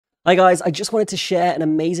Hi guys, I just wanted to share an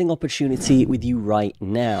amazing opportunity with you right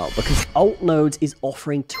now because AltNodes is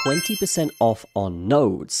offering 20% off on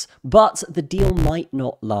nodes, but the deal might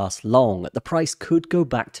not last long. The price could go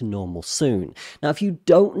back to normal soon. Now, if you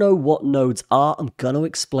don't know what nodes are, I'm going to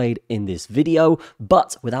explain in this video,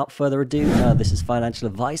 but without further ado, this is financial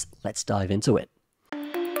advice. Let's dive into it.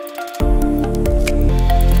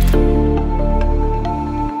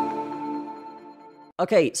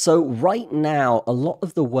 Okay, so right now, a lot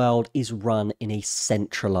of the world is run in a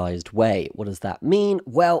centralized way. What does that mean?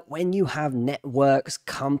 Well, when you have networks,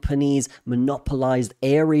 companies, monopolized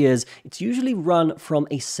areas, it's usually run from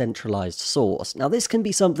a centralized source. Now, this can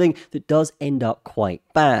be something that does end up quite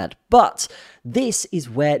bad, but this is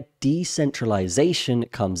where decentralization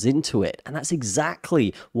comes into it, and that's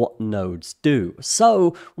exactly what nodes do.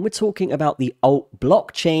 So when we're talking about the Ault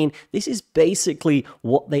blockchain, this is basically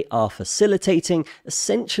what they are facilitating,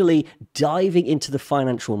 essentially diving into the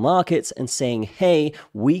financial markets and saying, hey,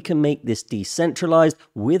 we can make this decentralized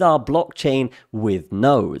with our blockchain with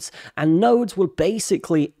nodes. And nodes will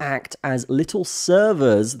basically act as little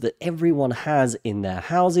servers that everyone has in their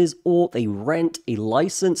houses, or they rent a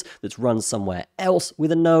license that's run somewhere else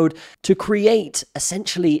with a node to create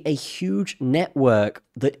essentially a huge network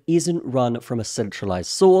that isn't run from a centralized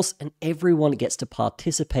source, and everyone gets to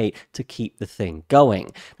participate to keep the thing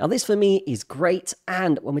going. Now, this for me is great,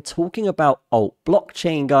 and when we're talking about Ault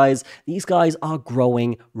blockchain, guys, these guys are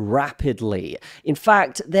growing rapidly. In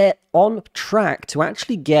fact, they're on track to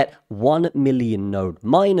actually get 1 million node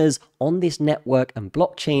miners on this network and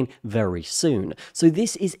blockchain very soon. So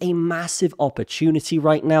this is a massive opportunity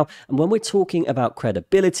right now. And when we're talking about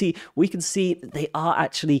credibility, we can see that they are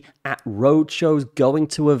actually at roadshows, going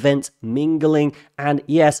to events, mingling. And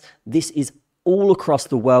yes, this is all across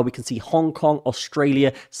the world. We can see Hong Kong,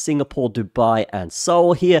 Australia, Singapore, Dubai, and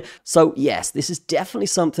Seoul here. So yes, this is definitely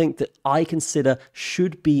something that I consider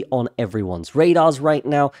should be on everyone's radars right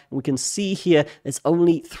now. And we can see here, there's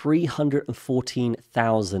only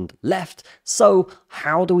 314,000 left. So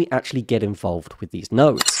how do we actually get involved with these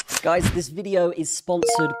nodes? Guys, this video is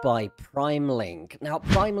sponsored by PrimeLink. Now,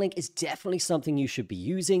 PrimeLink is definitely something you should be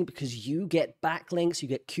using because you get backlinks, you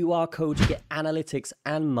get QR codes, you get analytics,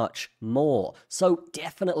 and much more. So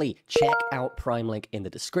definitely check out PrimeLink in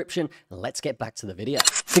the description. Let's get back to the video.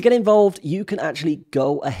 To get involved, you can actually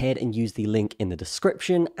go ahead and use the link in the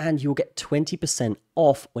description, and you'll get 20%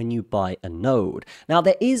 off when you buy a node. Now,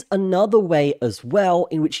 there is another way as well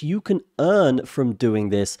in which you can earn from doing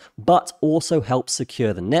this, but also help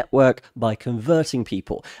secure the network by converting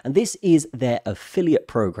people. And this is their affiliate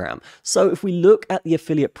program. So if we look at the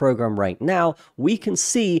affiliate program right now, we can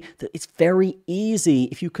see that it's very easy.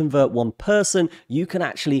 If you convert one person, you can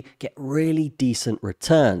actually get really decent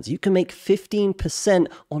returns. You can make 15%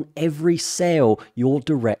 on every sale your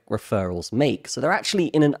direct referrals make. So they're actually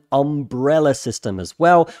in an umbrella system as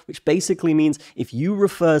well, which basically means if you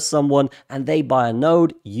refer someone and they buy a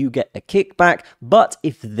node, you get a kickback. But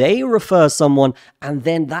if they refer someone and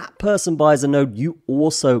then that person buys a node, you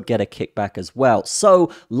also get a kickback as well.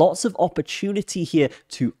 So lots of opportunity here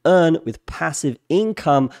to earn with passive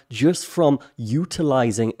income just from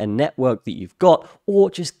utilizing a network that you've got,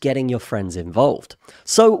 or just getting your friends involved.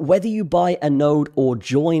 So whether you buy a node or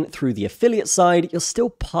join through the affiliate side, you're still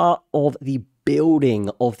part of the building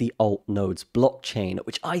of the AltNodes blockchain,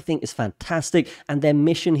 which I think is fantastic. And their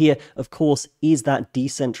mission here, of course, is that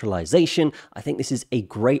decentralization. I think this is a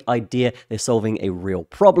great idea. They're solving a real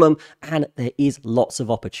problem, and there is lots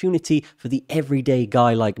of opportunity for the everyday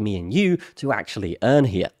guy like me and you to actually earn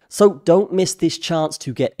here. So don't miss this chance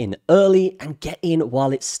to get in early and get in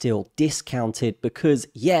while it's still discounted, because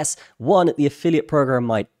yes, one, the affiliate program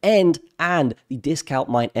might end and the discount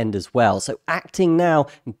might end as well. So acting now,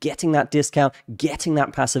 getting that discount, getting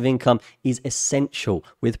that passive income is essential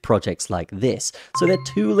with projects like this. So there are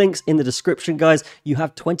 2 links in the description, guys. You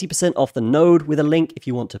have 20% off the node with a link if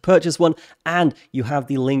you want to purchase one, and you have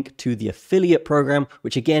the link to the affiliate program,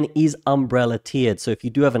 which again is umbrella tiered. So if you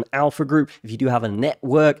do have an alpha group, if you do have a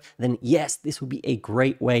network, then yes, this would be a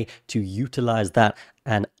great way to utilize that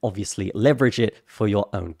and obviously leverage it for your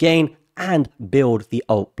own gain and build the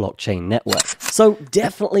Ault blockchain network. So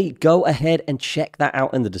definitely go ahead and check that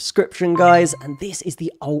out in the description, guys. And this is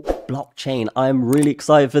the Ault blockchain. I'm really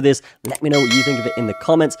excited for this. Let me know what you think of it in the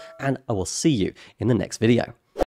comments, and I will see you in the next video.